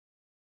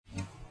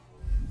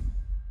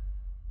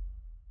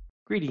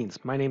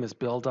Greetings, my name is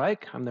Bill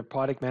Dyke. I'm the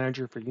product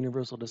manager for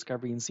Universal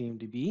Discovery and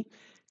CMDB.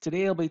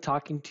 Today I'll be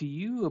talking to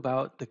you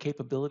about the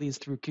capabilities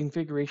through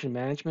configuration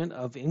management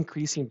of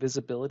increasing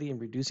visibility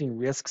and reducing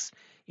risks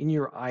in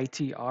your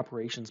IT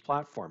operations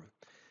platform.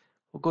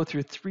 We'll go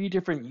through three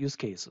different use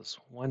cases,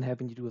 one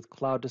having to do with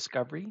cloud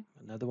discovery,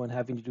 another one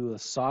having to do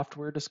with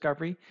software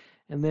discovery,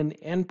 and then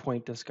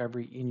endpoint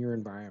discovery in your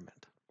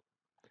environment.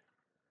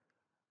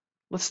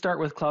 Let's start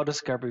with cloud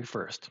discovery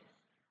first.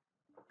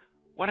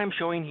 What I'm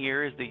showing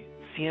here is the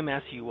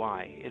CMS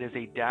UI. It is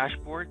a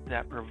dashboard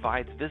that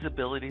provides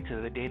visibility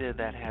to the data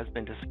that has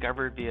been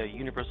discovered via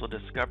Universal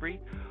Discovery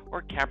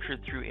or captured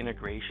through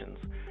integrations.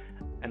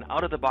 An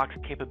out-of-the-box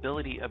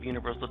capability of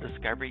Universal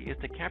Discovery is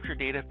to capture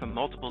data from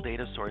multiple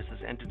data sources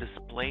and to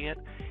display it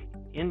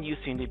in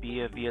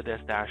CMDB via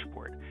this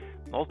dashboard.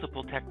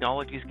 Multiple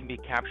technologies can be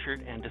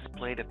captured and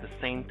displayed at the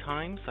same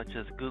time, such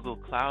as Google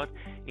Cloud,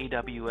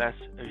 AWS,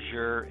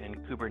 Azure, and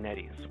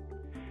Kubernetes.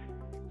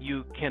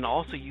 You can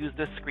also use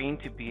this screen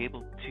to be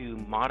able to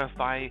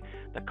modify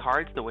the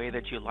cards the way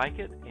that you like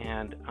it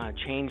and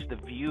change the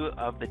view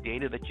of the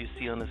data that you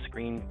see on the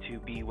screen to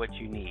be what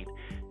you need.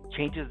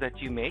 Changes that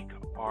you make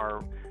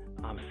are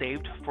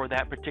saved for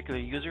that particular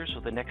user,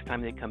 so the next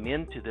time they come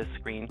into this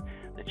screen,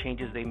 the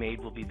changes they made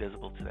will be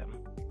visible to them.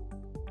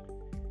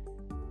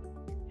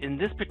 In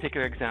this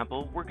particular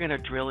example, we're going to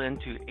drill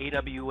into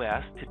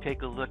AWS to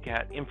take a look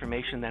at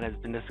information that has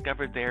been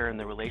discovered there and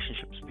the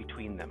relationships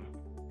between them.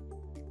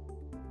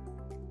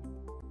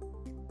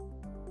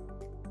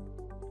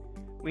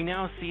 We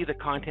now see the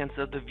contents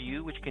of the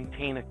view, which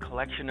contain a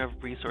collection of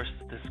resources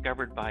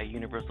discovered by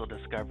Universal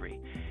Discovery.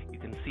 You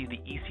can see the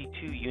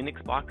EC2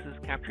 Unix boxes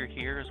captured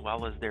here, as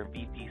well as their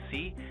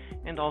VPC,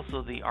 and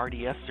also the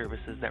RDS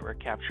services that were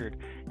captured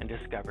and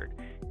discovered.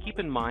 Keep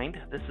in mind,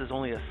 this is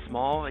only a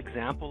small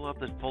example of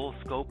the full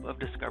scope of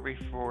discovery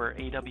for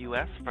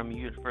AWS from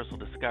Universal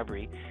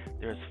Discovery.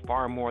 There's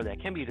far more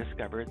that can be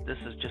discovered. This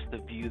is just the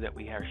view that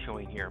we are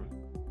showing here.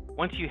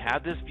 Once you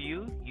have this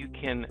view, you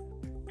can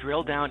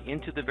drill down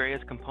into the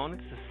various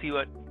components to see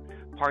what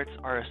parts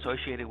are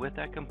associated with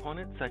that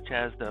component, such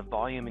as the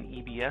volume and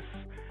EBS,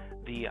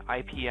 the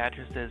IP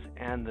addresses,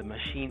 and the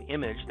machine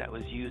image that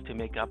was used to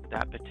make up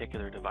that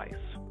particular device.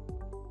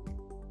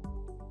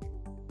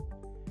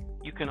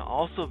 You can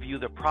also view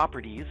the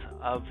properties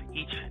of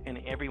each and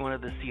every one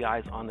of the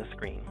CIs on the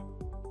screen.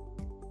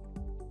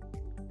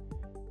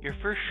 You're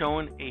first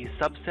shown a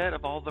subset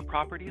of all the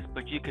properties,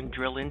 but you can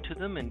drill into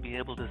them and be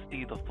able to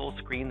see the full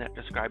screen that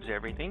describes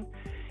everything.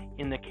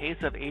 In the case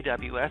of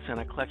AWS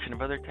and a collection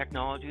of other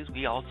technologies,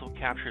 we also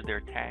capture their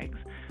tags,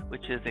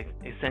 which is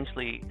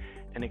essentially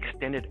an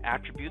extended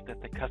attribute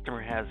that the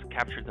customer has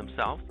captured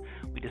themselves.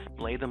 We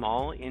display them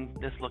all in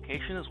this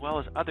location, as well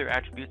as other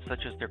attributes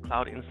such as their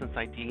cloud instance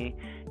ID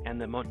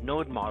and the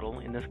node model,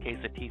 in this case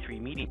a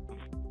T3 meeting.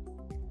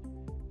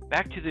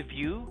 Back to the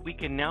view, we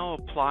can now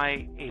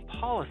apply a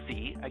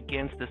policy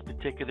against this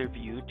particular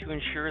view to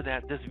ensure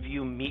that this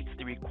view meets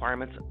the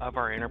requirements of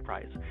our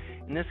enterprise.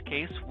 In this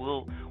case,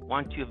 we'll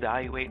want to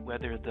evaluate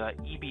whether the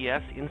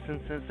EBS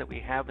instances that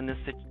we have in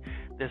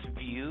this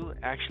view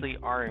actually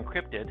are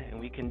encrypted, and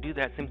we can do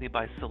that simply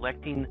by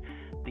selecting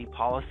the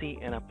policy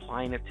and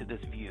applying it to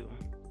this view.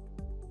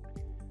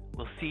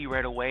 We'll see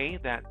right away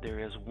that there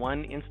is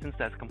one instance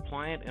that's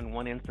compliant and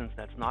one instance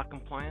that's not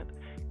compliant.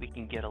 We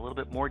can get a little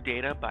bit more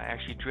data by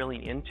actually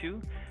drilling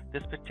into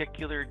this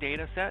particular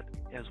data set,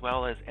 as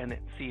well as and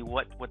see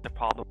what the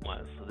problem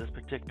was. So this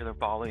particular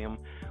volume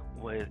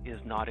is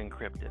not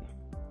encrypted.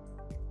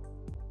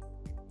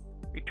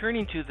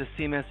 Returning to the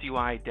CMS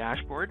UI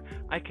dashboard,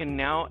 I can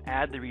now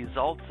add the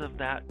results of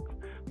that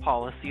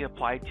policy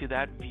applied to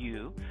that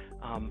view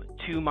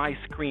to my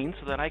screen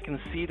so that I can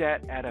see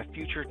that at a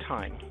future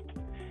time.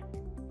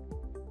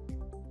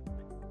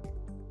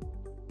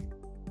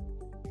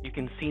 You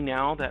can see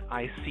now that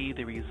I see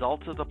the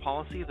results of the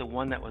policy, the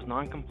one that was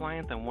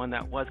non-compliant and one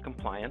that was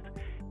compliant,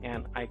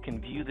 and I can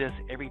view this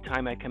every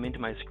time I come into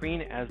my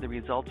screen as the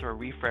results are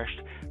refreshed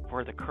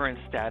for the current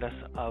status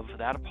of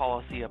that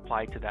policy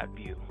applied to that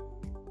view.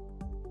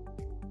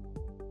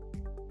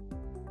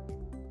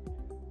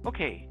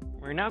 Okay,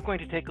 we're now going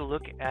to take a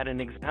look at an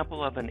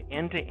example of an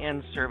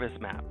end-to-end service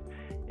map.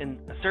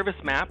 A service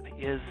map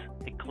is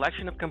a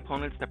collection of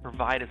components that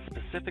provide a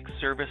specific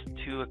service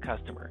to a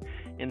customer.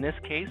 In this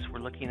case,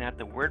 we're looking at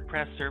the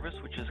WordPress service,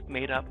 which is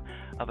made up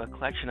of a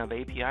collection of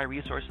API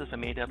resources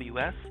from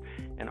AWS,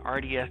 an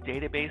RDS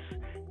database,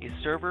 a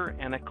server,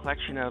 and a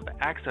collection of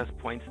access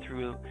points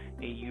through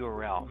a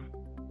URL.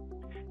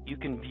 You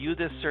can view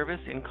this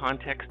service in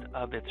context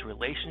of its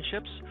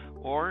relationships,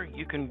 or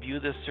you can view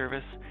this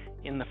service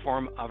in the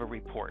form of a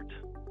report.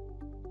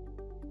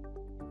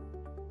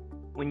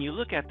 When you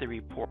look at the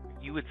report,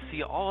 you would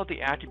see all of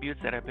the attributes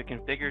that have been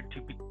configured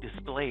to be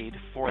displayed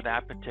for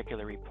that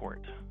particular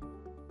report.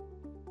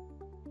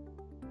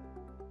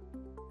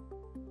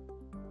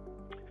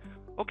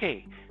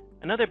 Okay,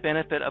 another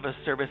benefit of a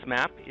service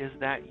map is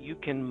that you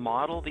can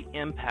model the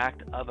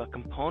impact of a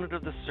component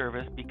of the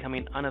service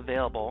becoming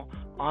unavailable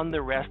on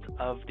the rest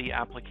of the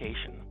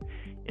application.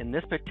 In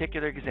this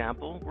particular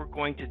example, we're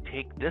going to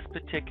take this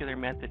particular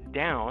method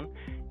down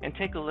and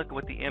take a look at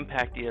what the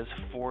impact is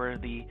for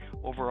the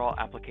overall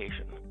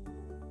application.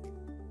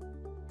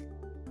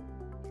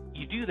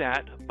 You do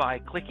that by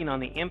clicking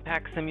on the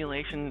impact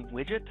simulation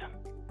widget,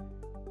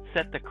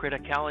 set the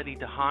criticality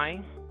to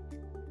high,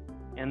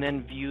 and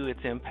then view its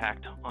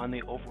impact on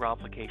the overall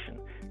application.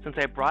 Since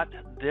I brought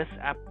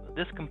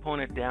this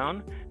component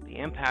down, the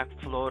impact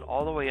flowed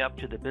all the way up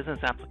to the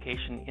business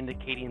application,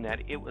 indicating that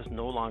it was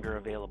no longer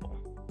available.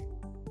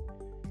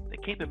 The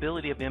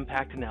capability of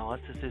impact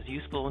analysis is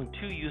useful in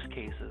two use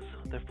cases.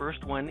 The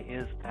first one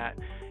is that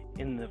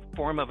in the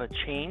form of a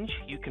change,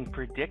 you can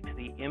predict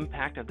the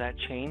impact of that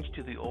change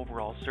to the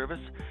overall service,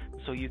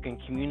 so you can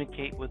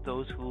communicate with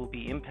those who will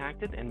be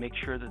impacted and make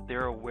sure that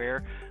they're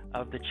aware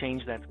of the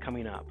change that's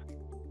coming up.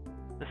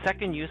 The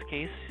second use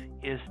case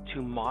is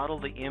to model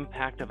the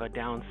impact of a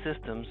down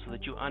system so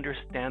that you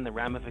understand the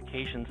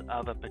ramifications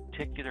of a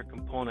particular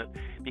component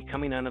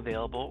becoming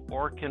unavailable,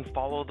 or can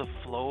follow the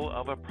flow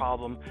of a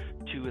problem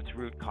to its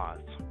root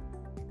cause.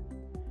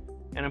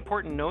 An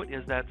important note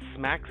is that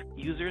SMACS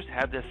users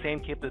have the same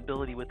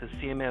capability with the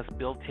CMS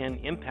built-in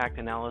impact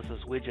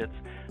analysis widgets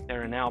that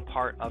are now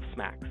part of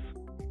SMACS.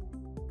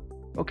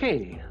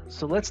 Okay,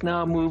 so let's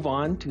now move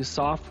on to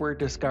software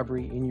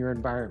discovery in your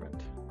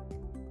environment.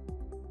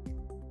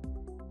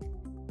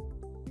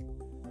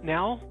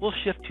 Now we'll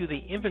shift to the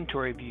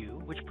inventory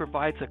view, which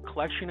provides a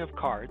collection of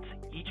cards,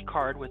 each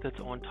card with its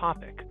own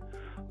topic.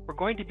 We're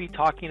going to be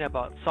talking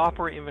about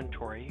software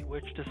inventory,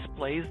 which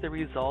displays the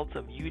results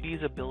of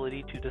UD's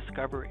ability to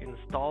discover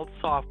installed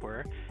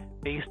software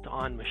based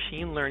on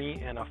machine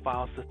learning and a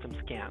file system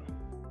scan.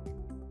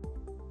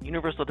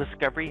 Universal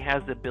Discovery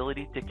has the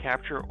ability to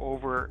capture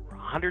over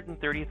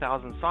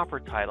 130,000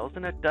 software titles,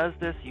 and it does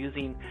this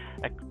using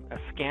a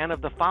scan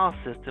of the file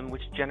system,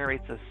 which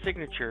generates a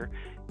signature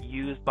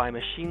used by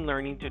machine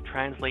learning to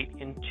translate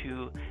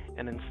into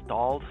an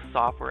installed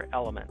software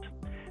element.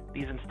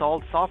 These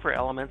installed software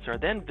elements are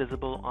then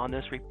visible on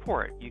this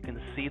report. You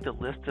can see the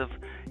list of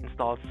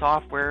installed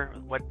software,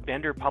 what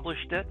vendor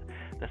published it,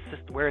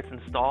 where it's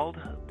installed,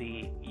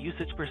 the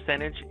usage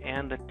percentage,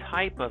 and the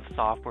type of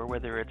software,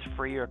 whether it's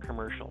free or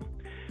commercial.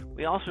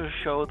 We also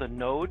show the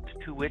node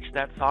to which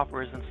that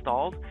software is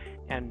installed,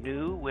 and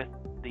new with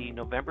the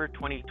November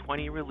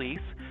 2020 release,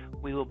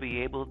 we will be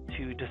able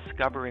to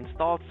discover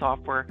installed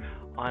software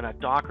on a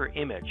Docker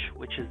image,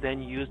 which is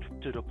then used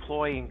to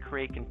deploy and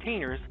create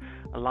containers,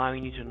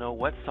 allowing you to know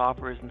what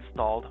software is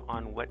installed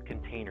on what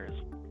containers.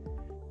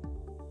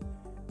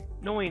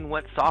 Knowing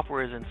what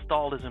software is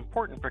installed is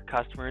important for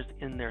customers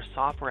in their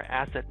software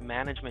asset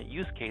management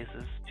use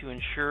cases to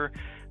ensure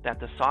that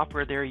the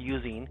software they're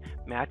using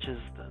matches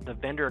the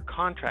vendor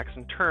contracts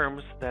and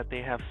terms that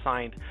they have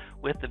signed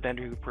with the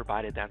vendor who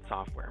provided that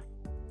software.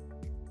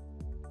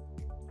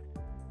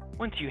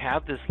 Once you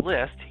have this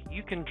list,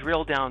 you can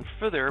drill down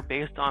further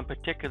based on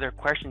particular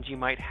questions you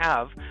might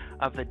have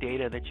of the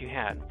data that you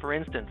had. For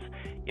instance,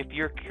 if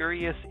you're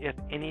curious if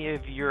any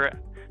of your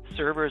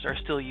servers are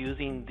still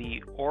using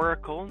the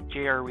Oracle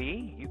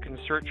JRE, you can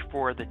search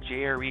for the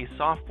JRE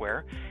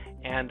software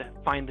and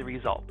find the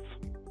results.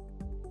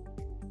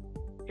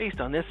 Based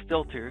on this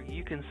filter,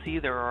 you can see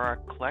there are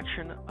a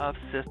collection of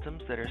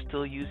systems that are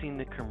still using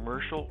the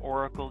commercial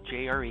Oracle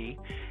JRE,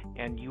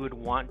 and you would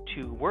want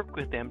to work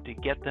with them to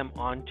get them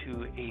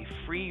onto a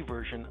free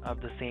version of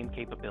the same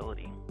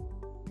capability.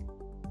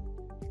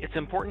 It's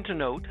important to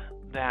note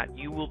that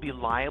you will be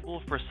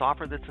liable for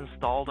software that's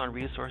installed on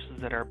resources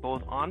that are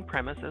both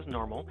on-premise as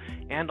normal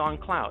and on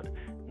cloud.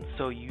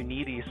 So you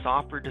need a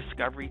software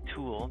discovery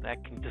tool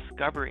that can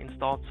discover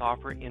installed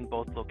software in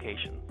both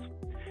locations.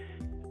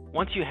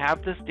 Once you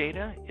have this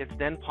data, it's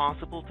then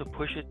possible to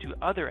push it to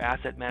other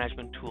asset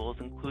management tools,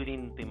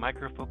 including the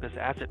Micro Focus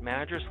Asset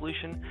Manager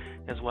solution,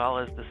 as well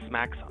as the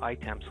SMACS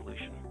ITAM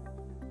solution.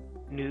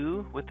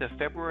 New with the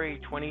February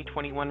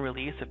 2021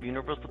 release of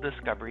Universal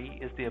Discovery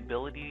is the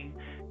ability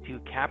to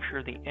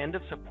capture the end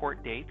of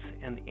support dates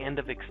and the end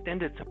of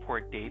extended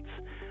support dates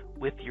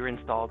with your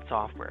installed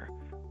software.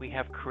 We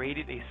have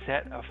created a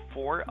set of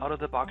 4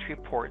 out-of-the-box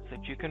reports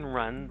that you can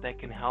run that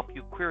can help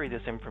you query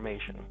this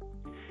information.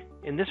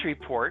 In this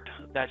report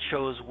that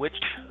shows which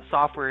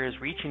software is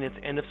reaching its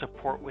end of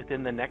support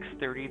within the next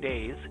 30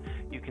 days,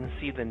 you can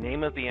see the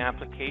name of the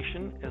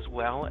application as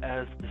well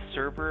as the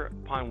server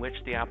upon which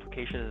the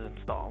application is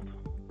installed.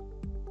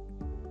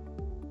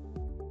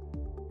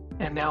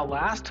 And now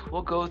last,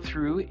 we'll go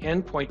through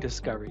endpoint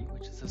discovery,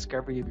 which is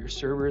discovery of your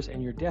servers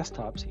and your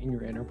desktops in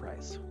your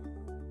enterprise.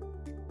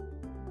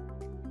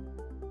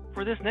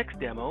 For this next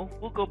demo,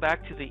 we'll go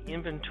back to the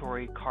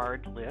inventory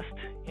card list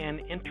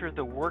and enter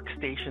the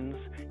workstation's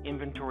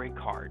inventory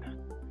card.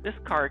 This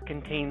card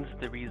contains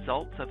the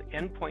results of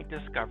endpoint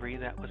discovery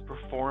that was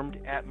performed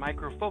at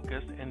Micro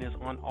Focus and is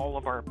on all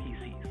of our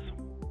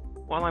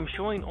PCs. While I'm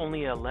showing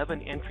only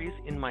 11 entries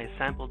in my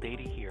sample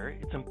data here,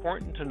 it's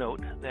important to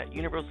note that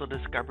Universal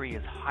Discovery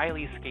is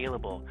highly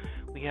scalable.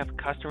 We have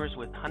customers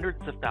with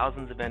hundreds of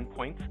thousands of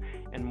endpoints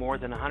and more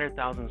than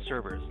 100,000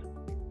 servers.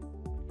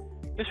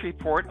 This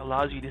report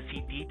allows you to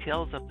see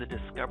details of the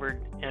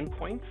discovered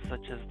endpoints,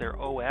 such as their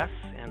OS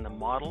and the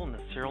model and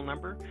the serial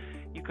number.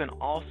 You can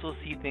also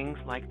see things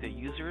like the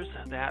users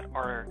that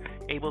are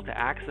able to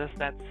access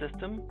that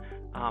system,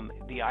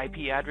 the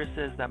IP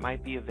addresses that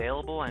might be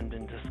available and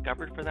been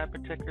discovered for that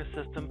particular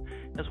system,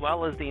 as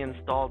well as the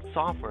installed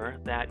software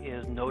that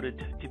is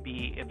noted to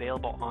be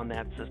available on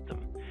that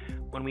system.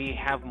 When we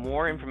have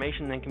more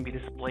information than can be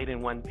displayed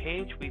in one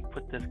page, we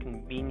put this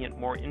convenient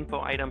more info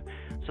item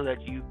so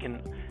that you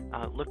can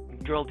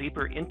drill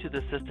deeper into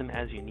the system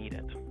as you need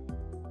it.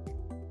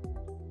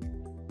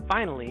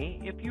 Finally,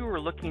 if you were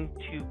looking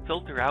to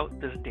filter out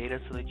this data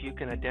so that you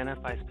can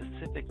identify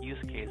specific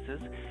use cases,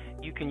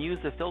 you can use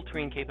the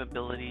filtering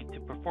capability to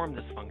perform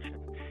this function.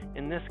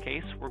 In this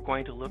case, we're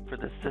going to look for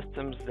the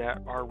systems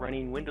that are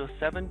running Windows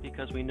 7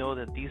 because we know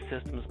that these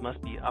systems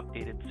must be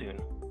updated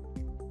soon.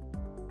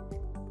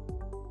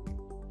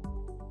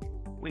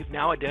 We've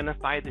now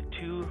identified the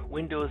 2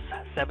 Windows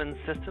 7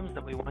 systems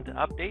that we want to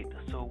update,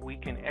 so we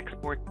can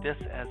export this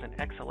as an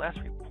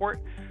XLS report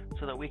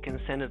so that we can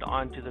send it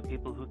on to the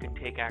people who can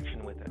take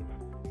action with it.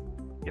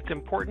 It's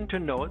important to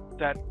note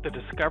that the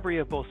discovery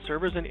of both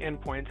servers and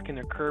endpoints can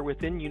occur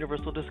within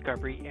Universal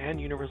Discovery and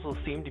Universal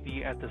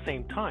CMDB at the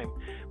same time,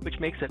 which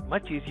makes it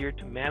much easier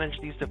to manage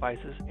these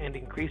devices and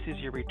increases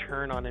your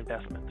return on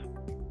investment.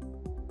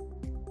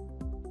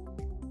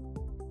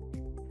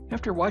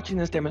 After watching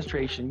this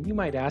demonstration, you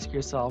might ask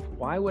yourself,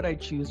 why would I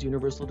choose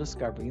Universal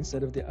Discovery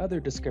instead of the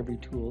other discovery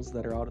tools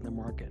that are out in the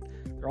market?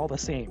 They're all the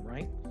same,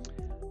 right?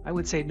 I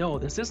would say no,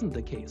 this isn't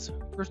the case.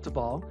 First of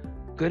all,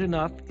 good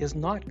enough is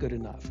not good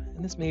enough,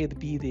 and this may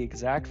be the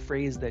exact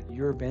phrase that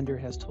your vendor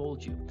has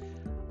told you.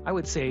 I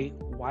would say,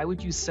 why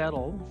would you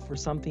settle for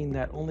something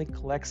that only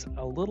collects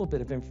a little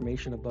bit of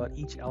information about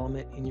each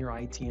element in your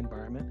IT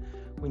environment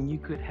when you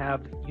could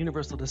have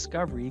Universal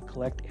Discovery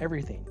collect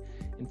everything?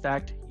 In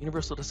fact,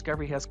 Universal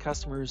Discovery has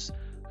customers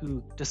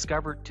who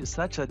discovered to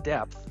such a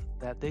depth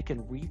that they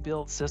can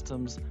rebuild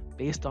systems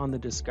based on the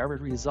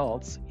discovered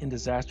results in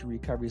disaster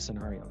recovery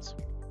scenarios.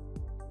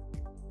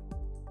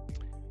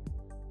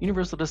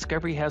 Universal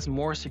Discovery has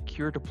more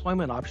secure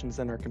deployment options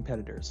than our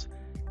competitors.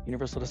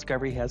 Universal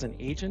Discovery has an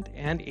agent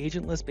and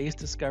agentless based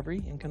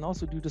discovery and can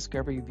also do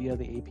discovery via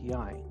the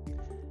API.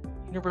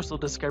 Universal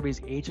Discovery's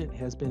agent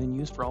has been in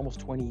use for almost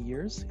 20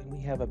 years, and we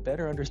have a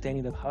better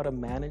understanding of how to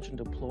manage and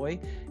deploy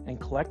and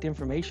collect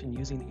information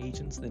using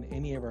agents than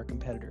any of our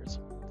competitors.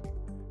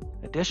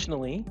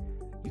 Additionally,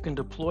 you can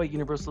deploy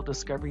Universal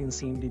Discovery and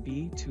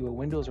CMDB to a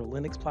Windows or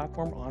Linux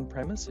platform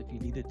on-premise if you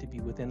need it to be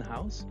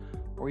within-house,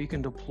 or you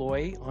can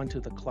deploy onto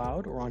the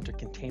cloud or onto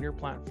container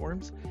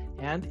platforms,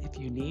 and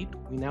if you need,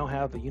 we now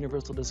have a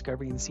Universal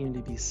Discovery and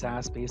CMDB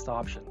SaaS-based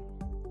option.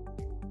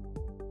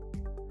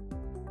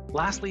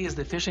 Lastly is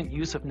the efficient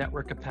use of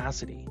network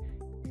capacity.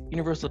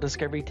 Universal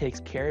Discovery takes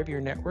care of your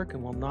network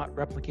and will not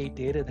replicate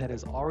data that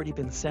has already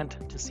been sent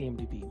to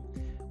CMDB.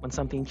 When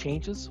something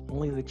changes,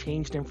 only the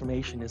changed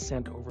information is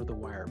sent over the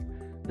wire.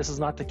 This is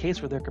not the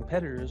case with their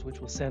competitors, which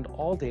will send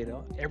all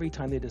data every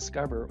time they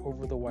discover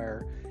over the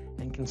wire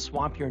and can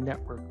swamp your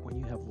network when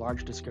you have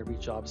large discovery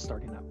jobs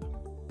starting up.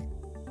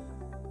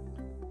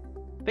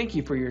 Thank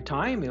you for your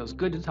time. It was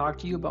good to talk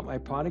to you about my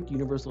product,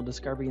 Universal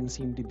Discovery and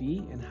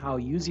CMDB, and how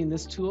using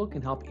this tool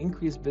can help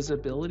increase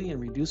visibility and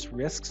reduce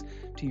risks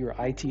to your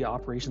IT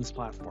operations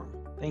platform.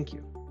 Thank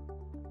you.